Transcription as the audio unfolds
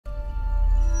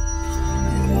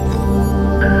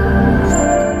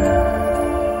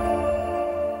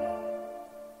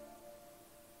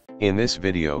In this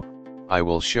video, I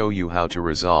will show you how to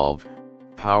resolve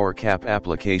PowerCap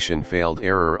application failed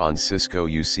error on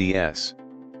CISCO UCS.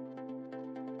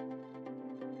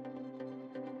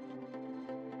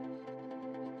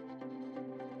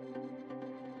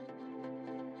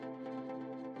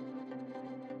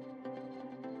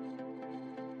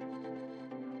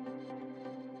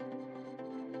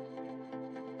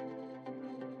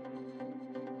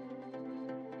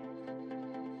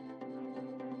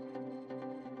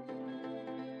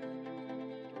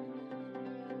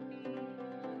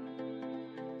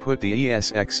 Put the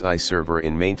ESXi server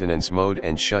in maintenance mode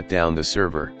and shut down the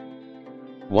server.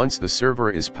 Once the server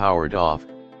is powered off,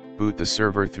 boot the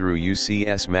server through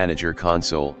UCS Manager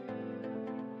console.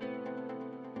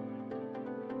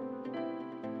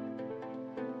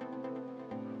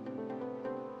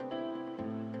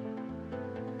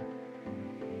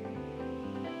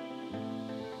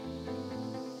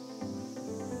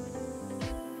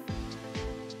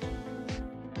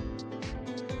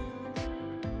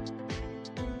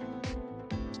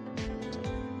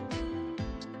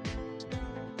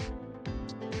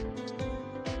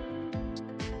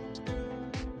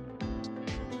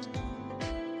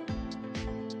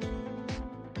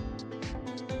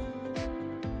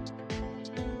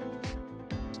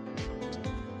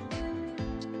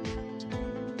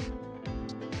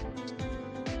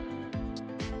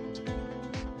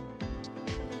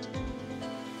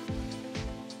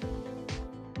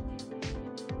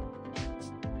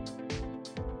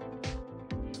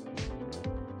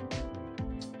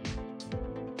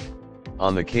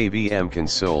 On the KVM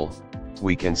console,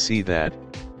 we can see that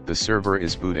the server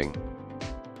is booting.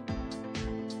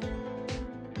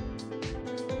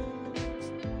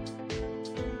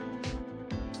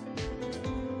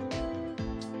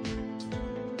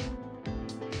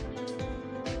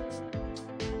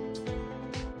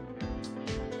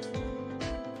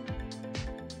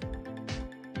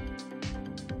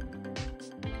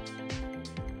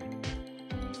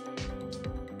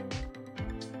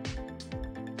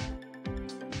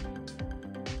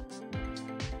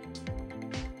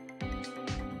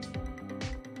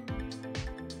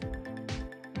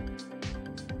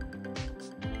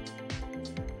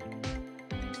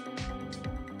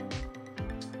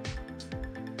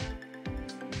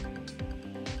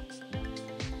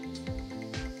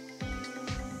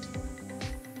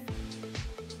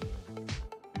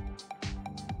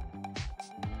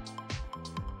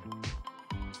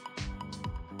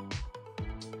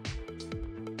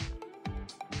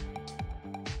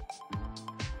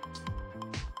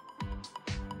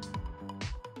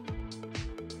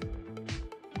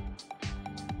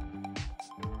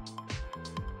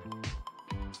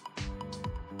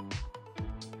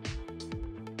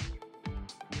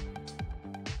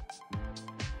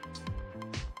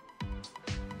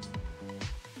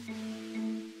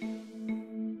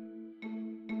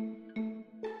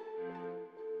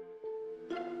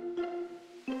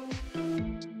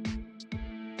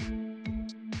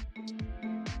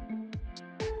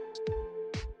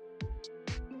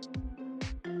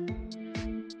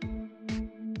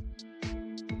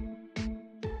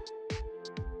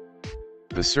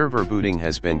 The server booting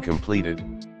has been completed.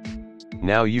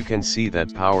 Now you can see that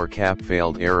PowerCap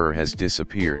failed error has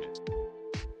disappeared.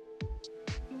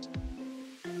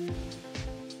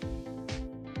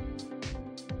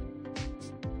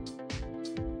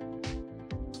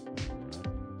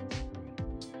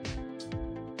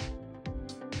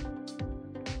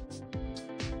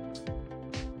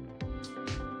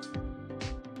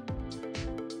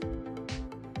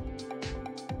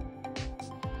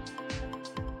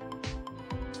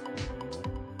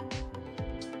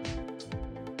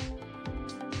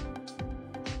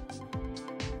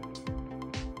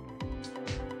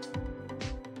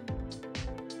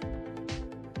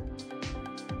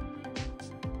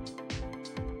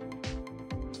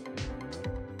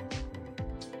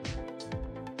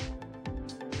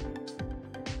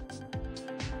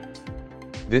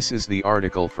 This is the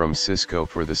article from Cisco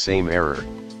for the same error.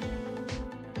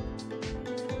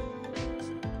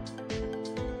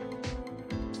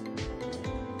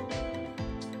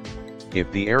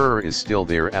 If the error is still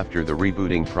there after the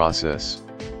rebooting process,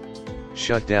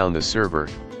 shut down the server,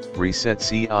 reset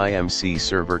CIMC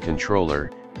server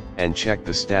controller, and check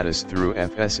the status through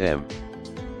FSM.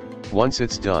 Once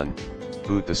it's done,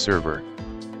 boot the server.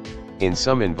 In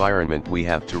some environment we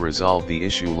have to resolve the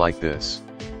issue like this.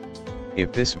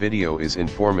 If this video is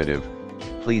informative,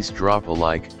 please drop a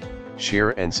like,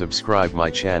 share and subscribe my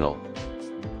channel.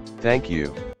 Thank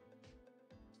you.